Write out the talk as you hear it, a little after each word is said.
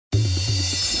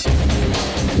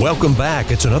Welcome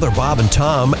back. It's another Bob and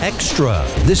Tom Extra.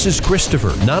 This is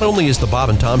Christopher. Not only is the Bob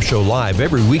and Tom Show live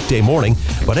every weekday morning,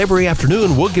 but every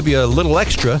afternoon we'll give you a little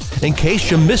extra in case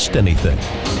you missed anything.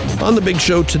 On the big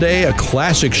show today, a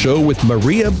classic show with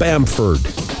Maria Bamford.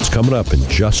 It's coming up in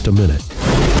just a minute.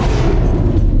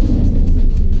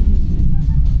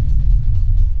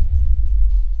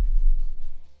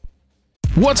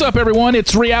 What's up, everyone?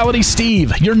 It's Reality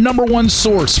Steve, your number one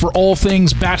source for all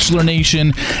things Bachelor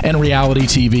Nation and reality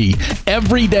TV.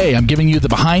 Every day, I'm giving you the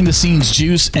behind-the-scenes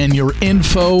juice and your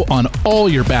info on all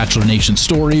your Bachelor Nation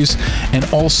stories, and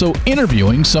also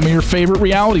interviewing some of your favorite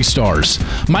reality stars.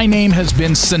 My name has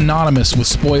been synonymous with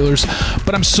spoilers,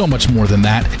 but I'm so much more than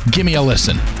that. Give me a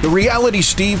listen. The Reality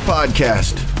Steve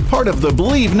Podcast, part of the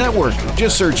Believe Network.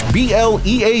 Just search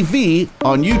BLEAV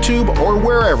on YouTube or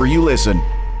wherever you listen.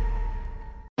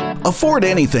 Afford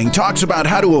Anything talks about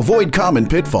how to avoid common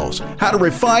pitfalls, how to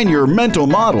refine your mental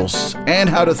models, and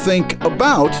how to think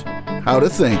about how to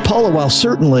think. Paula, while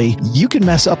certainly you can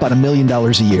mess up on $1 million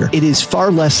a year, it is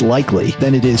far less likely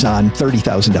than it is on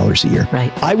 $30,000 a year.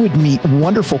 Right. I would meet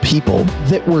wonderful people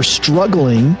that were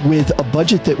struggling with a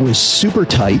budget that was super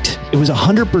tight. It was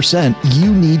 100%.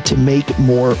 You need to make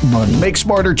more money. Make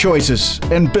smarter choices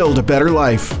and build a better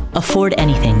life. Afford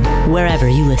Anything, wherever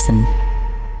you listen.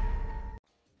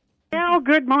 Well,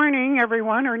 good morning,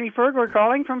 everyone. Ernie Fergler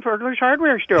calling from Fergler's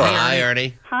Hardware Store. Hi,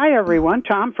 Ernie. Hi, everyone.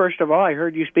 Tom, first of all, I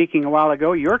heard you speaking a while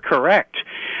ago. You're correct.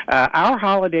 Our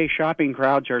holiday shopping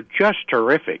crowds are just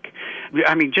terrific.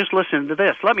 I mean, just listen to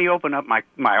this. Let me open up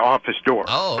my office door.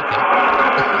 Oh, okay.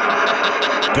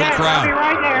 Good crowd. I'll be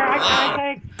right there. I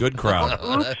say, Good crowd.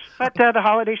 oops, but the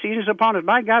holiday season is upon us.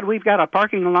 My God, we've got a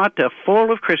parking lot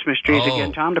full of Christmas trees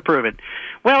again, Tom, to prove it.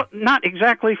 Well, not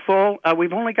exactly full.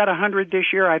 We've only got 100 this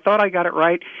year. I thought I got it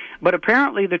right. But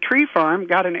apparently the tree farm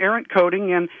got an errant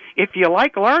coating, and if you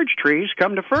like large trees,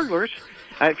 come to Fergler's.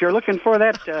 If you're looking for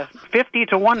that 50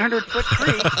 to 100-foot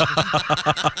tree,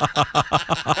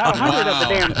 about 100 of the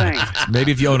damn thing.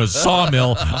 Maybe if you own a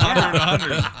sawmill,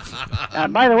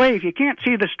 100. By the way, if you can't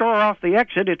see the store off the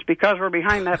exit, it's because we're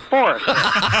behind that forest.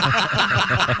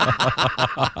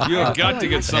 You have got to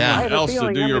get someone else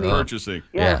to do your purchasing.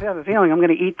 Yeah, I have a feeling I'm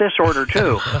going to eat this order,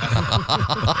 too.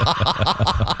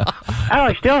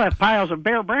 I still have piles of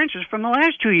bare branches from the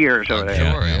last 2 years over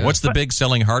there. Sure, yeah. What's the big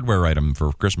selling hardware item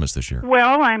for Christmas this year?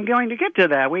 Well, I'm going to get to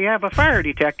that. We have a fire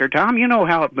detector, Tom. You know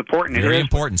how important it is. Very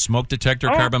important. Smoke detector,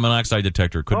 carbon monoxide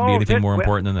detector. Couldn't be anything more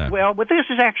important than that. Well, but this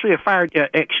is actually a fire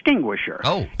extinguisher.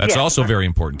 Oh, that's also very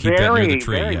important. Keep that near the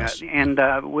tree, yes. And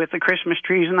with the Christmas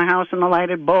trees in the house and the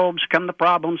lighted bulbs come the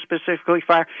problem, specifically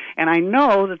fire. And I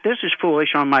know that this is foolish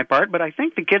on my part, but I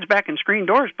think the kids back in Screen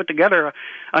Doors put together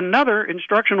another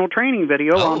instructional training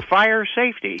video on fire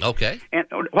safety. Okay. And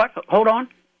what? Hold on.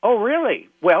 Oh, really?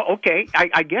 Well, okay.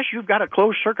 I guess you've got a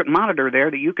closed-circuit monitor there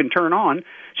that you can turn on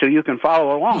so you can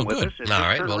follow along with us. All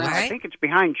right. Well, I think it's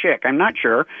behind Chick. I'm not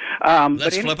sure.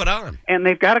 Let's flip it on. And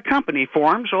they've got a company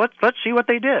for them, so let's see what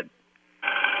they did.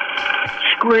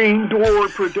 Screen Door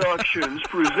Productions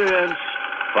presents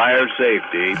Fire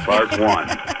Safety, Part 1.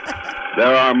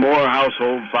 There are more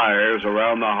household fires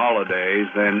around the holidays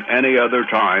than any other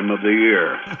time of the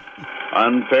year.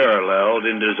 Unparalleled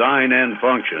in design and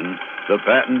function, the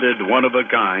patented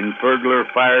one-of-a-kind Fergler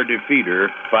Fire Defeater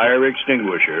fire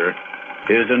extinguisher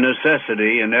is a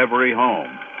necessity in every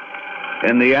home.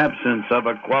 In the absence of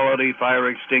a quality fire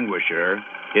extinguisher,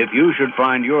 if you should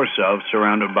find yourself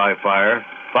surrounded by fire,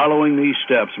 following these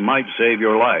steps might save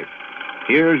your life.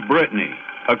 Here's Brittany,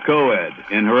 a co-ed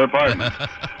in her apartment.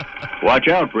 Watch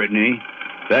out, Brittany.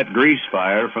 That grease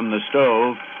fire from the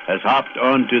stove has hopped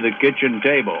onto the kitchen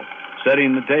table,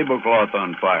 setting the tablecloth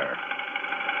on fire.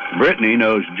 Brittany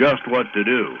knows just what to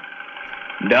do.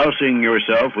 Dousing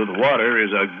yourself with water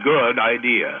is a good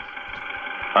idea.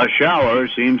 A shower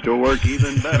seems to work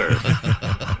even better.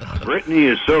 Brittany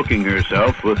is soaking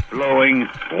herself with flowing,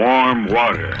 warm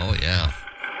water. Oh, yeah.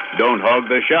 Don't hog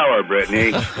the shower,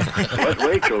 Brittany. Let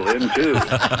Rachel in, too.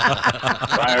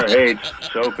 Fire hates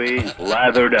soapy,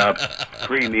 lathered up,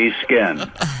 creamy skin.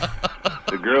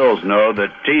 The girls know that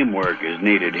teamwork is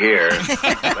needed here.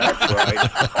 That's right,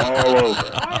 all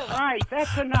over. All right,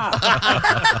 that's enough.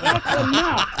 That's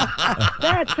enough.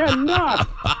 That's enough.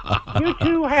 You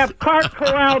two have cart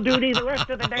corral duty the rest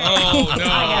of the day. Oh, no.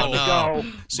 I have to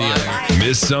go. See you later.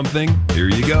 Miss something? Here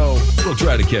you go. We'll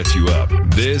try to catch you up.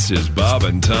 This is Bob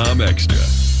and Tom Extra.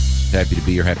 Happy to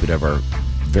be here. Happy to have our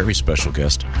very special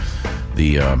guest,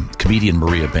 the comedian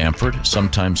Maria Bamford,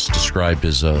 sometimes described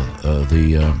as a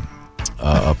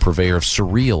purveyor of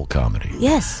surreal comedy.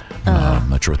 Yes. I'm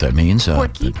not sure what that means.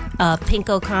 Quirky,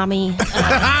 pinko commie,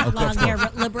 long hair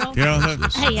liberal. Yeah.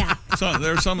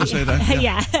 There's some who say that.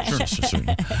 Yeah. Sure.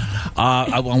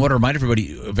 I want to remind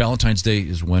everybody, Valentine's Day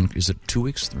is when? Is it 2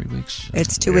 weeks, 3 weeks?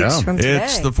 It's 2 weeks from today.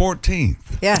 It's the 14th.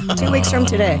 Yeah, 2 weeks from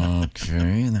today.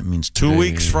 Okay, that means 2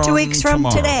 weeks from 2 weeks from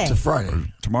tomorrow. today. It's a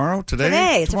Friday. Tomorrow? Today?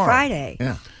 Today. It's tomorrow. a Friday.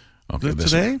 Yeah. Okay,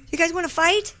 Today? You guys want to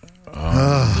fight?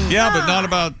 Yeah, but not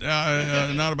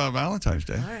about Valentine's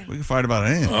Day. Right. We can fight about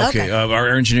anything. Okay,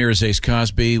 our engineer is Ace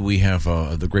Cosby. We have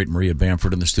the great Maria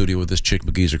Bamford in the studio with us. Chick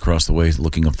McGee's across the way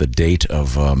looking up the date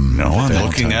of I'm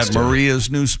looking at Day. Maria's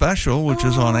new special, which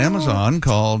is on Amazon,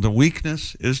 called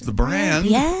Weakness is the Brand.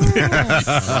 Yes.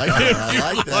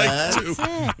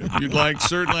 If you'd like,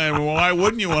 certainly. Why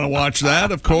wouldn't you want to watch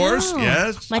that, of course? No.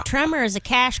 Yes. My tremor is a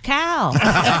cash cow.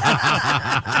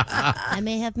 I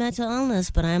may have mental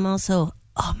illness, but I'm also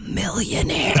a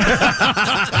millionaire.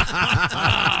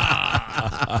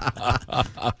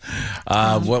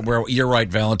 You're right.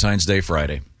 Valentine's Day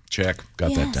Friday. Check.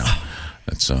 Got that down.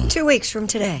 That's 2 weeks from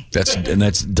today. That's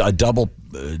a double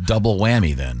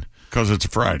whammy then. Because it's a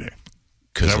Friday.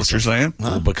 Is that what you're saying?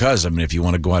 Well, because if you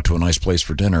want to go out to a nice place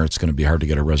for dinner, it's going to be hard to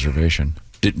get a reservation.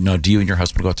 Do you and your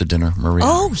husband go out to dinner, Maria?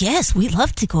 Oh yes, we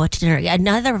love to go out to dinner.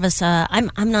 Neither of us. I'm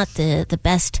not the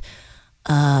best.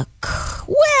 I'm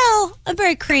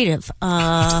very creative.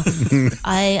 I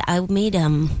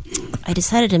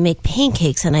decided to make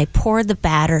pancakes, and I poured the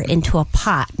batter into a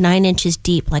pot 9 inches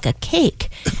deep, like a cake.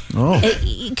 Oh,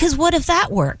 because what if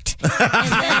that worked? And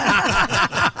then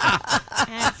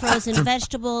add frozen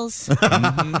vegetables.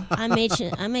 I'm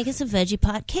making some veggie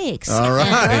pot cakes. All right.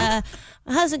 And,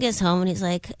 my husband gets home and he's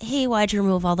like, "Hey, why'd you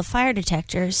remove all the fire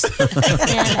detectors?" And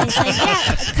he's like,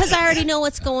 "Yeah, because I already know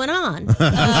what's going on.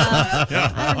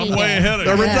 I'm way ahead of you.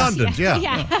 They're redundant,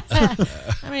 yeah.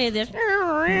 I mean, this.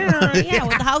 Yeah,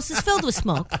 well, the house is filled with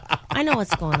smoke. I know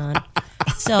what's going on.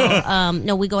 So,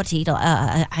 no, we go out to eat.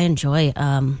 I enjoy.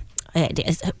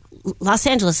 Los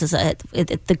Angeles is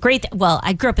the great. Well,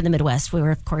 I grew up in the Midwest,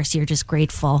 where of course you're just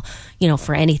grateful,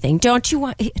 for anything. Don't you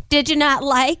want? Did you not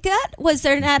like it? Was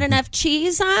there not enough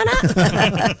cheese on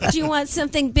it? Do you want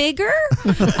something bigger?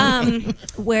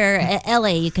 Where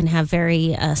LA, you can have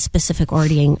very specific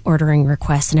ordering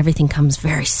requests, and everything comes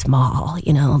very small.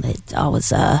 It's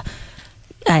always.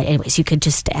 Anyways, you could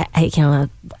just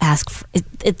ask.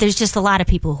 There's just a lot of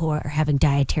people who are having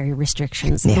dietary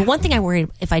restrictions. Yeah. The one thing I worry,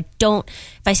 if I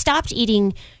stopped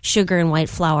eating sugar and white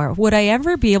flour, would I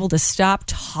ever be able to stop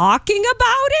talking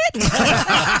about it?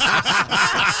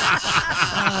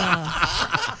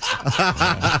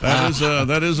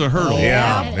 That is a hurdle.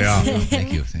 Yeah.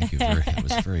 Thank you. That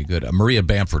was very good. Maria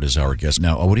Bamford is our guest.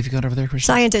 Now, what have you got over there,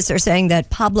 Christian? Scientists are saying that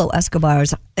Pablo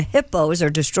Escobar's hippos are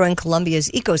destroying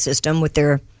Colombia's ecosystem with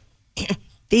their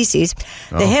feces.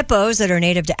 The hippos that are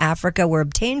native to Africa were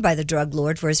obtained by the drug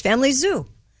lord for his family's zoo.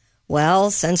 Well,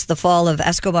 since the fall of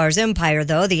Escobar's empire,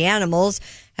 though, the animals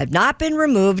have not been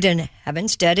removed and have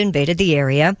instead invaded the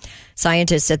area.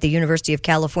 Scientists at the University of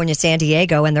California, San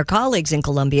Diego, and their colleagues in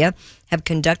Colombia have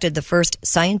conducted the first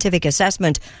scientific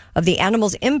assessment of the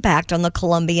animals' impact on the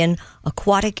Colombian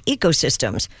aquatic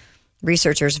ecosystems.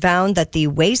 Researchers found that the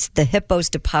waste the hippos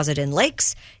deposit in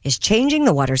lakes is changing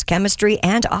the water's chemistry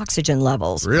and oxygen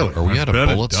levels. Really? Are we out of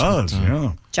bullets? It does,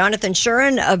 yeah. Jonathan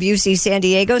Shuren of UC San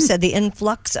Diego said the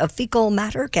influx of fecal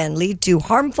matter can lead to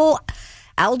harmful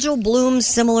algal blooms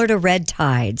similar to red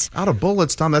tides. Out of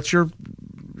bullets, Tom. That's your.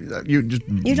 You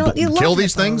kill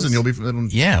these things and you'll be.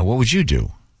 Yeah. What would you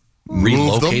do?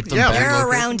 Relocate them? Yeah, there are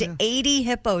around 80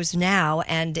 hippos now,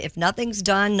 and if nothing's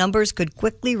done, numbers could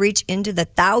quickly reach into the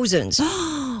thousands.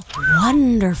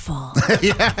 Wonderful.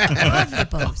 Love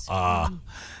hippos.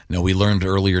 Now, we learned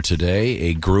earlier today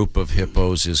a group of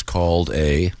hippos is called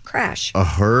a Crash. A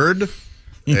herd?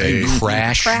 A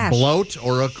crash. Bloat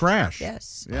or a crash?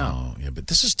 Yes. Yeah. Oh, yeah, but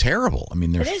this is terrible. I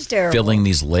mean, they're It is terrible. filling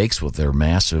these lakes with their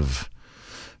massive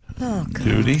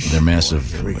duty. Their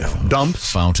massive dumps,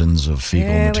 fountains of fecal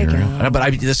There we material. go. But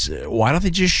why don't they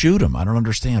just shoot them? I don't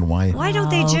understand why. Why don't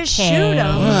they just shoot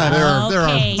them?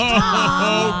 Okay,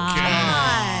 Tom.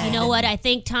 You know what I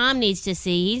think Tom needs to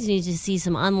see? He needs to see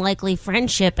some unlikely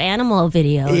friendship animal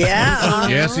videos. Yeah.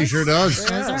 Yes, he sure does.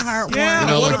 Those are heartwarming.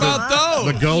 Yeah, what like about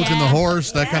those? The goat and the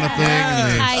horse, that kind of thing.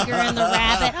 The tiger and the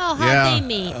rabbit. Oh, how'd they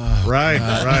meet? Right.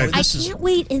 I can't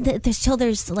wait until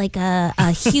there's like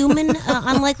a human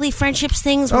unlikely friendships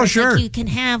things where Oh, it's sure. like you can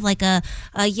have like a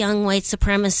young white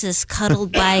supremacist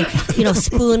cuddled by,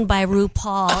 spooned by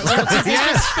RuPaul. 'Cause they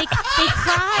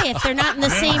cry if they're not in the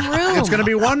same room. It's going to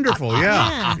be wonderful.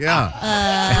 Yeah.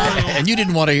 And you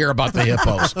didn't want to hear about the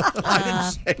hippos.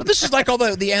 This is like all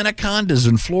the anacondas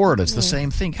in Florida. It's the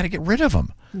same thing. Got to get rid of them.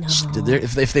 No.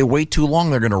 If they wait too long,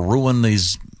 they're going to ruin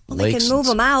these They can move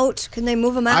them out. Can they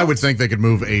move them out? I would think they could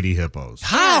move 80 hippos.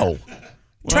 How?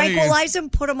 Tranquilize them,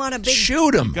 put them on a big...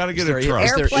 Shoot them. Got to get a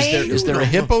truck. Is there a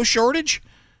hippo shortage?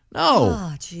 No.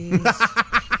 Oh, jeez.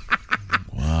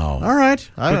 Wow. All right.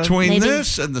 Between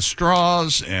this and the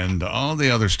straws and all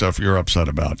the other stuff you're upset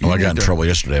about. I got in trouble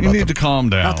yesterday about You need to calm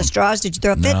down. About the straws? Did you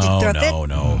throw a fit? Did you throw a fit?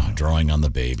 No. Drawing on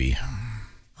the baby.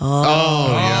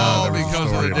 Yeah.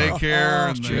 Because of the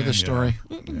daycare. Did you hear the story?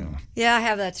 Yeah, I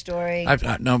have that story.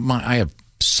 I have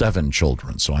 7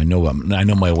 children, so I know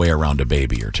my way around a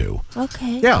baby or two.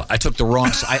 Okay. Yeah. I took the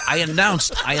wrong side. I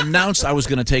announced I was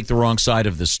going to take the wrong side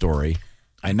of this story.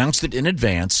 I announced it in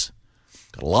advance.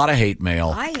 Got a lot of hate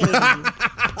mail. I hate you.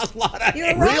 A lot of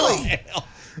hate mail.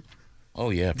 Oh,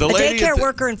 yeah. A daycare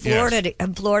worker in Florida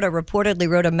reportedly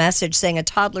wrote a message saying a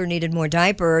toddler needed more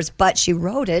diapers, but she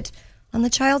wrote it on the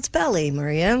child's belly,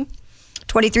 Maria.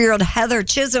 23-year-old Heather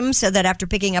Chisholm said that after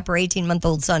picking up her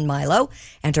 18-month-old son, Milo,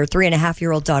 and her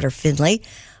 3.5-year-old daughter, Finley,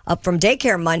 up from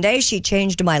daycare Monday, she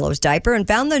changed Milo's diaper and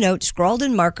found the note scrawled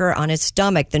in marker on his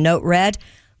stomach. The note read,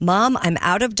 "Mom, I'm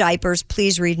out of diapers.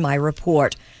 Please read my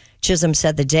report." Chisholm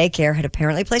said the daycare had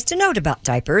apparently placed a note about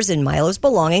diapers in Milo's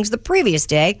belongings the previous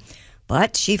day,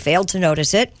 but she failed to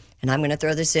notice it. And I'm going to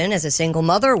throw this in as a single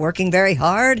mother working very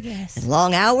hard and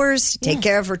long hours to take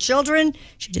care of her children.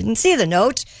 She didn't see the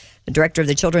note. The director of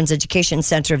the Children's Education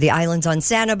Center of the Islands on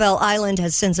Sanibel Island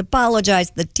has since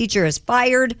apologized. The teacher is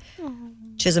fired.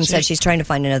 Chisholm said she's trying to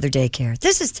find another daycare.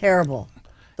 This is terrible.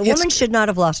 The woman should not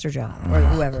have lost her job, or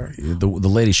whoever. The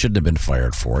lady shouldn't have been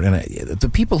fired for it. And the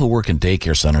people who work in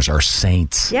daycare centers are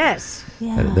saints. Yes.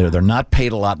 Yeah. They're not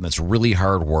paid a lot, and it's really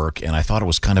hard work. And I thought it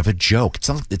was kind of a joke.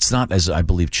 It's not as I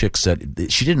believe Chick said.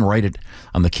 She didn't write it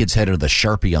on the kid's head or the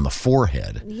Sharpie on the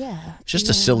forehead. Yeah. It's just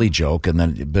a silly joke.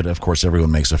 But of course,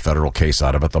 everyone makes a federal case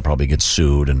out of it. They'll probably get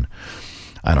sued. And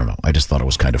I don't know. I just thought it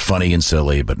was kind of funny and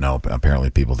silly, but no, apparently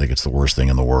people think it's the worst thing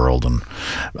in the world. And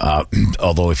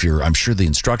although I'm sure the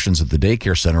instructions at the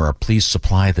daycare center are please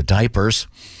supply the diapers.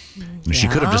 Yeah. She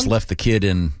could have just left the kid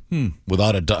in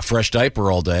without a fresh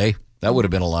diaper all day. That would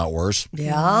have been a lot worse.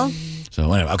 Yeah.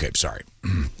 So anyway, okay, sorry.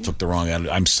 Took the wrong end.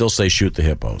 I'm still say shoot the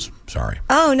hippos. Sorry.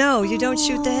 Oh, no, you don't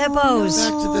shoot the hippos.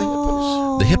 Back to the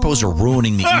hippos. The hippos are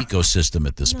ruining the ecosystem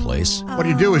at this place. What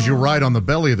you do is you ride on the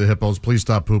belly of the hippos. Please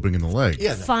stop pooping in the leg.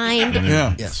 Yeah. Find.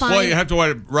 Yeah. Yes. Well, you have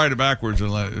to ride it backwards in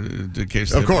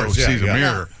case the hippo sees a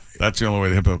mirror. That's the only way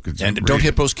the hippo could. And don't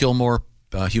hippos kill more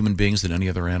human beings than any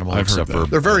other animal? I've heard that.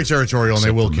 They're very territorial and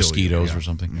they will kill mosquitoes or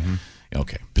something. Mm-hmm.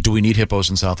 Okay, but do we need hippos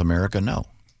in South America? No.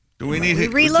 Do we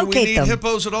need relocate them.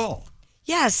 hippos at all?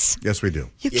 Yes. Yes, we do.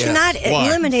 You cannot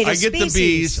eliminate a species. I get the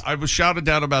bees. I was shouted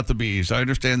down about the bees. I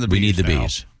understand the bees. We need the now.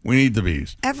 bees. We need the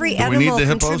bees. Every animal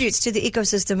contributes to the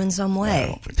ecosystem in some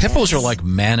way. Hippos are like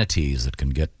manatees that can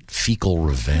get fecal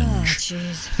revenge. Oh,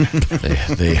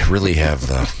 jeez. They really have.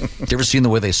 You ever seen the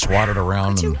way they swat it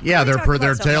around?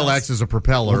 Their tail acts as a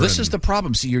propeller. Well, this is the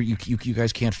problem. See, you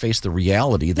guys can't face the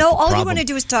reality. No, all you want to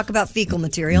do is talk about fecal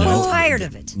material. I'm tired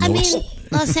of it. I mean,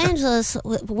 Los Angeles,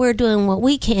 we're doing what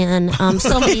we can.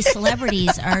 So many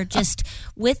celebrities are just,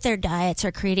 with their diets,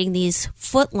 are creating these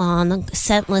foot-long,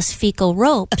 scentless fecal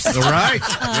ropes. Right.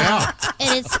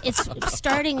 And it's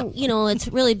starting, it's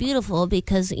really beautiful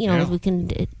because, we can,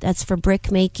 that's for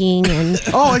brick making and.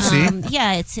 Oh, I see.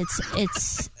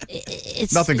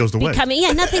 It's nothing goes to waste.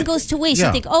 Nothing goes to waste.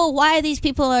 You think, why these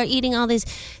people are eating all these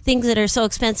things that are so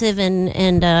expensive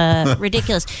and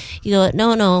ridiculous. You go,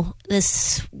 no,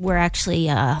 we're actually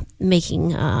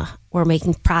making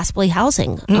possibly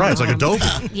housing. Right, it's like Adobe.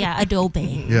 Yeah,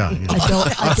 Adobe. Yeah.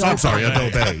 Adobe. I'm sorry,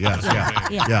 Adobe. Yes,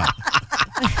 yeah.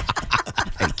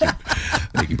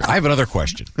 Thank you. I have another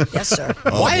question. Yes, sir.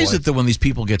 Why is it that when these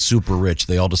people get super rich,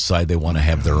 they all decide they want to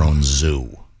have their own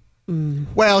zoo?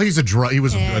 Well, he was a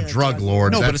drug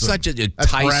lord. No, but it's not just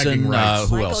Tyson. Who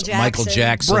else? Michael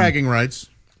Jackson. Bragging rights.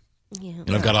 Yeah.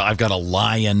 And I've got a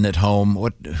lion at home.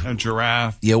 A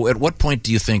giraffe. Yeah. At what point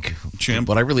do you think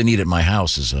what I really need at my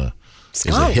house is a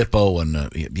hippo and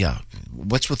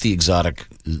what's with the exotic,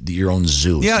 your own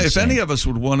zoo? Yeah, if any of us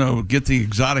would want to get the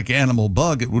exotic animal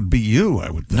bug, it would be you, I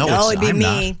would think. No, it'd be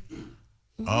me.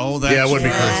 Oh, that's it would be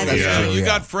Christy. Yeah. You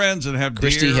got friends that have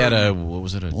Christy deer. had a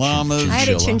llamas. I had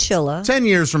a chinchilla. 10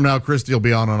 years from now, Christy will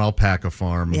be on an alpaca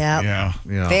farm. Yeah.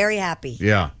 Very happy.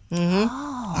 Yeah. Mm-hmm.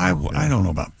 I don't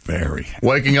know about very.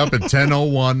 Waking up at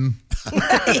 10:01.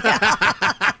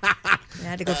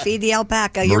 had to go feed the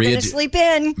alpaca. Maria, You're going to sleep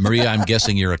in. Maria, I'm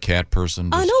guessing you're a cat person.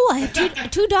 Oh, no, I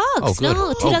have two dogs. Oh, good.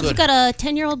 No, two dogs. Good. We've got a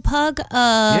 10-year-old pug.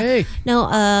 Yay.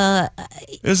 No,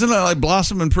 Isn't that like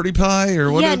Blossom and Pretty Pie?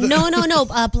 Or what? Yeah, no.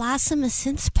 Blossom has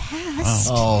since passed.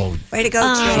 Oh. Way to go,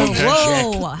 Chick.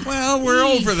 Whoa. Well, we're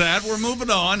over that. We're moving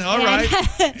on. All right.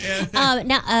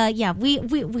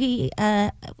 We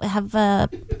have a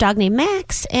dog named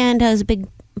Max and has a big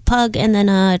pug and then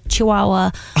a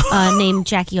Chihuahua named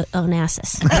Jackie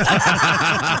Onassis.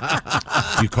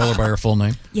 Do you call her by her full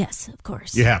name? Yes, of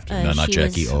course. You have to. No, not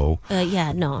Jackie O.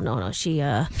 No. She.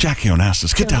 Jackie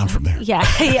Onassis, get down from there. Yeah.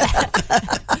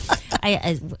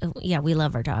 We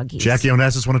love our dog. Jackie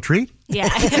Onassis want a treat? Yeah.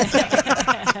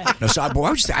 No, so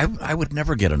I would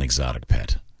never get an exotic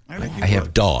pet. I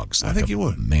have dogs. I think you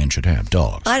would. Man should have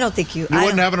dogs. I don't think you... You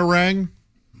wouldn't have an orang?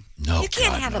 No, You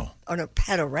can't have a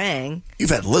pet orang. You've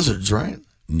had lizards, right?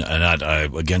 No, not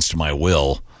against my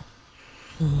will.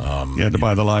 You had to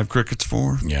buy the live crickets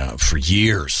for? Yeah, for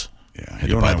years. Yeah, I had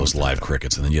to buy those live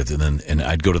crickets, and then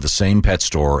I'd go to the same pet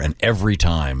store, and every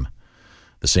time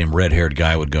the same red-haired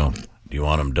guy would go, "Do you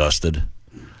want them dusted?"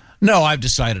 No, I've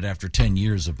decided after 10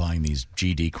 years of buying these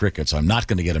GD crickets, I'm not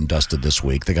going to get them dusted this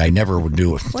week. The guy never would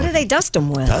do it. What do they dust them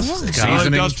with? They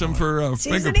dust them for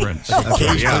fingerprints.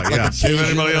 Yeah. See if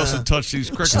anybody else had touched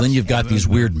these crickets. So then you've got these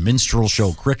weird minstrel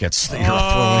show crickets that you're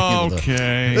throwing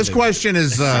into This question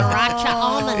is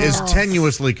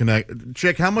tenuously connected.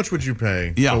 Chick, how much would you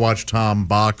pay to watch Tom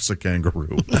box a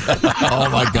kangaroo? Oh,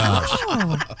 my gosh.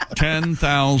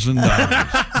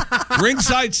 $10,000.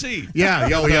 Ringside seat. Yeah,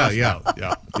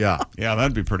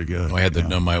 that'd be pretty good. I had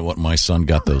my son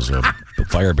got those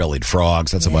fire-bellied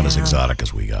frogs. That's about as exotic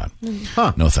as we got.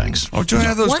 Huh. No thanks. Oh, do you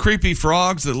have those creepy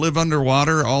frogs that live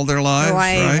underwater all their lives? Oh,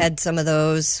 I right? had some of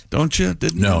those. Don't you?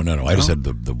 No. I just had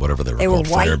the whatever they were called,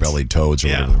 fire-bellied toads or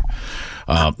whatever.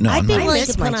 I'd be willing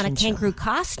to put on a kangaroo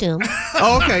costume.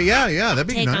 Oh, okay, yeah, that'd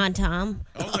be Take nice. on Tom.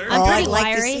 I'm pretty like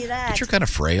wiry. to see that. But you're kind of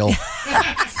frail.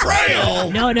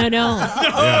 Frail? No.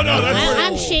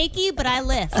 I'm shaky, but I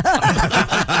lift.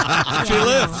 She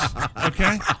lifts.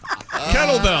 Okay.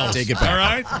 Kettlebells. Take it back. All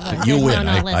right. You win.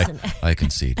 listen. I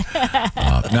concede.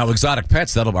 Now, exotic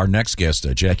pets. That'll our next guest,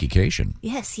 Jackie Cation.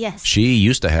 Yes. She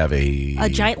used to have a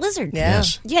giant lizard. Yeah.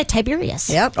 Yes. Yeah, Tiberius.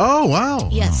 Yep. Oh, wow.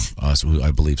 Yes. Who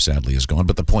I believe sadly is gone.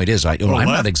 But the point is, I'm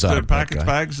not exotic pet Pack its guy.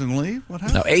 bags and leave? What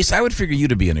happened? Now, Ace, I would figure you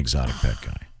to be an exotic pet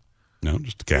guy. No,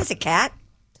 just a cat. It's a cat.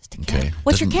 Okay.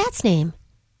 What's your cat's name?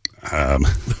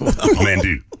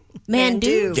 Mandu.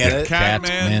 Mandu. Get it? Cat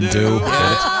Mandu.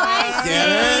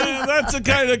 Yeah, that's the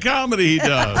kind of comedy he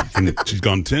does. And she's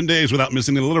gone 10 days without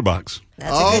missing a litter box.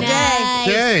 That's a good day.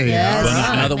 Okay. Yes.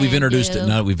 Well, now that we've introduced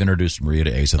Maria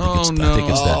to Ace, I think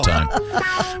it's that time.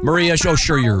 Maria,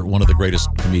 sure you're one of the greatest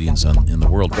comedians in the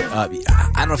world, but I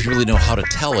don't know if you really know how to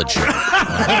tell a joke.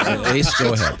 Ace,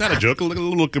 go ahead. Not a joke, a little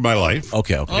look at my life.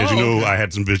 Okay. As you know, I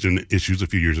had some vision issues a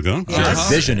few years ago.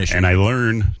 Vision issues. And I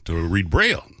learned to read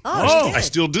Braille. Oh, I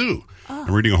still do.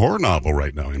 I'm reading a horror novel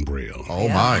right now in Braille. Oh,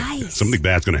 my. Nice. Something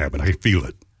bad's going to happen. I feel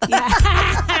it.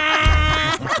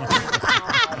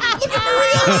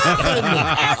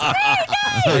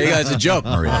 There you go. It's a joke,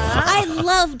 Maria.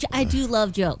 I do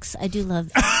love jokes. I do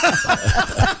love.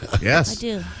 Yes. I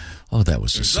do. Oh, that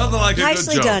was just Nothing like a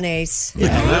Nicely good joke. done, Ace.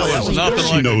 That was nothing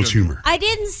She like knows a good humor. I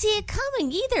didn't see it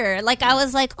coming either. Like I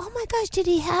was like, oh my gosh, did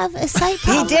he have a sight He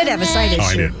problem? did have a sight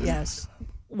I issue. did. Yes.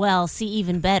 Well, see,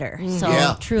 even better. So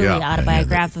Yeah. truly Yeah.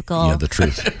 autobiographical. Yeah, the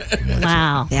truth. Yeah,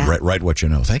 Wow. Yeah. Write what you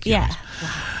know. Thank you. Yeah.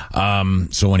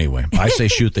 So anyway, I say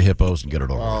shoot the hippos and get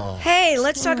it over. Hey,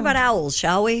 let's talk about owls,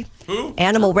 shall we? Who?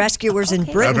 Animal rescuers in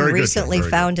Britain very good, recently Joe,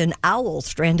 very found an owl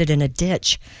stranded in a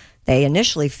ditch. They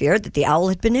initially feared that the owl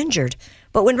had been injured.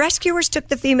 But when rescuers took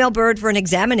the female bird for an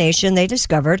examination, they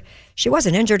discovered she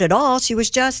wasn't injured at all. She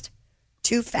was just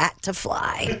too fat to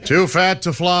fly. Too fat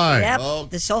to fly.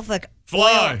 Yep. The Suffolk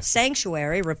Fly. Oil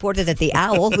Sanctuary reported that the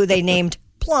owl, who they named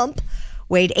Plump,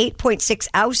 weighed 8.6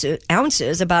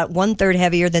 ounces, about 1/3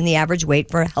 heavier than the average weight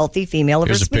for a healthy female of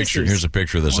her species. Here's a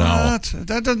picture of this owl. What?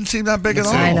 That doesn't seem that big at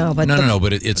all. I know, but No,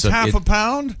 but it's half a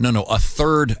pound? No, a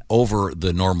third over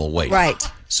the normal weight. Right.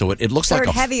 So it looks Third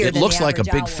like heavier it than looks the like a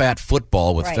average big owl. fat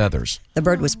football with Right. feathers. The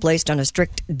bird was placed on a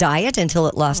strict diet until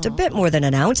it lost a bit more than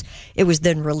an ounce. It was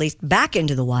then released back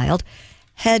into the wild.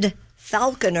 Head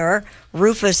falconer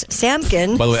Rufus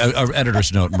Samkin. By the way, our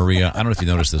editor's note, Maria, I don't know if you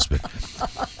noticed this, but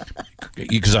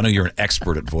because I know you're an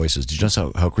expert at voices. Did you notice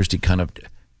how Christy kind of,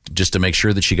 just to make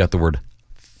sure that she got the word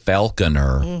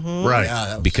falconer. Mm-hmm. Right.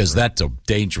 Yeah, because that's a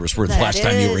dangerous word. The last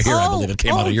time you were here, I believe it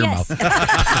came out of your mouth.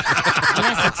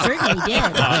 Yes, it certainly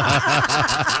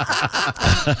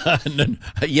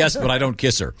did. Yes, but I don't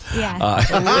kiss her. Yeah.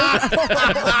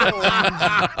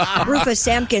 Rufus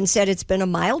Samkin said it's been a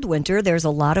mild winter. There's a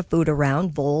lot of food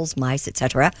around, voles, mice,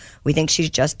 etc. We think she's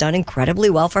just done incredibly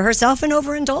well for herself and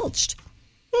overindulged.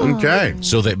 Okay.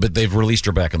 So they've released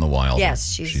her back in the wild.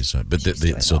 Yes, she's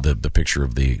the picture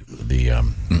of the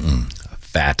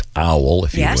fat owl,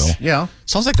 if you will. Yeah.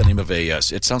 Sounds like the name of a.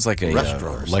 It sounds like a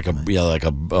restaurant, like a brewery,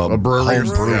 home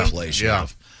brew yeah. place. Yeah.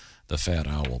 The fat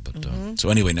owl. But so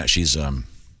anyway, now she's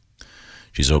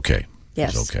okay.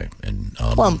 Yes. She's okay. And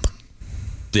Plump.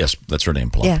 Yes, that's her name,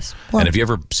 Plump. Yes, Plump. And have you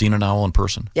ever seen an owl in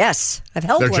person? Yes, I've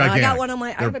held They're one. gigantic. I got one on my.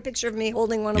 I have a picture of me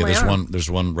holding one on my there's arm. there's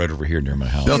one right over here near my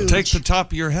house. They'll take the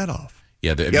top of your head off.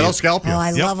 Yeah, they'll scalp you. Oh,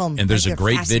 I love them. And there's a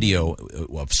great video,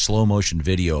 of slow motion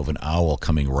video of an owl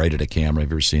coming right at a camera.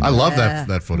 Have you ever seen that? I love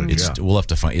that footage. We'll have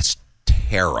to find. It's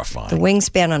terrifying. The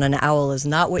wingspan on an owl is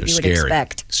not what you would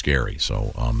expect. Scary.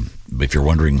 So, if you're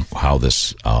wondering how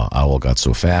this owl got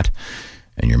so fat,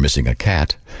 and you're missing a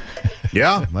cat.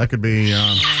 Yeah, that could be.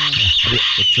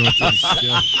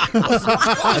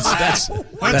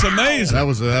 That's amazing. That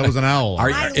was an owl.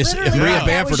 Maria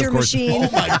Bamford, of course. Oh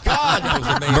my God! That was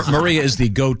amazing. Maria is the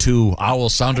go-to owl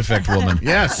sound effect woman.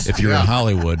 Yes, if you're in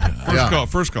Hollywood.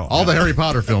 First call. All the Harry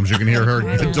Potter films, you can hear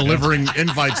her delivering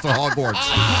invites to Hogwarts.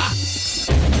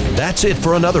 That's it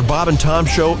for another Bob and Tom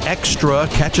Show Extra.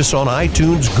 Catch us on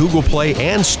iTunes, Google Play,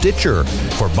 and Stitcher.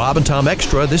 For Bob and Tom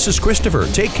Extra, this is Christopher.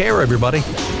 Take care, everybody.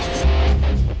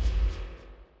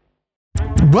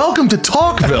 Welcome to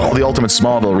Talkville, the ultimate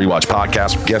Smallville rewatch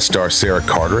podcast. Guest star Sarah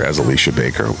Carter as Alicia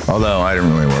Baker, although I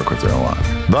didn't really work with her a lot.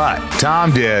 But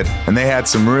Tom did, and they had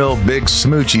some real big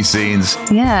smoochy scenes.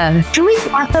 Yeah. Can we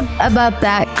talk about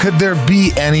that? Could there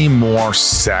be any more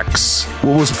sex?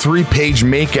 What was a 3-page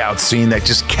makeout scene that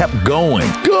just kept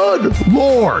going? Good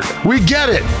Lord, we get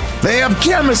it. They have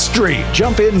chemistry.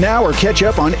 Jump in now or catch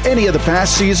up on any of the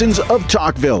past seasons of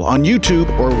Talkville on YouTube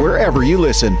or wherever you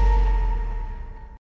listen.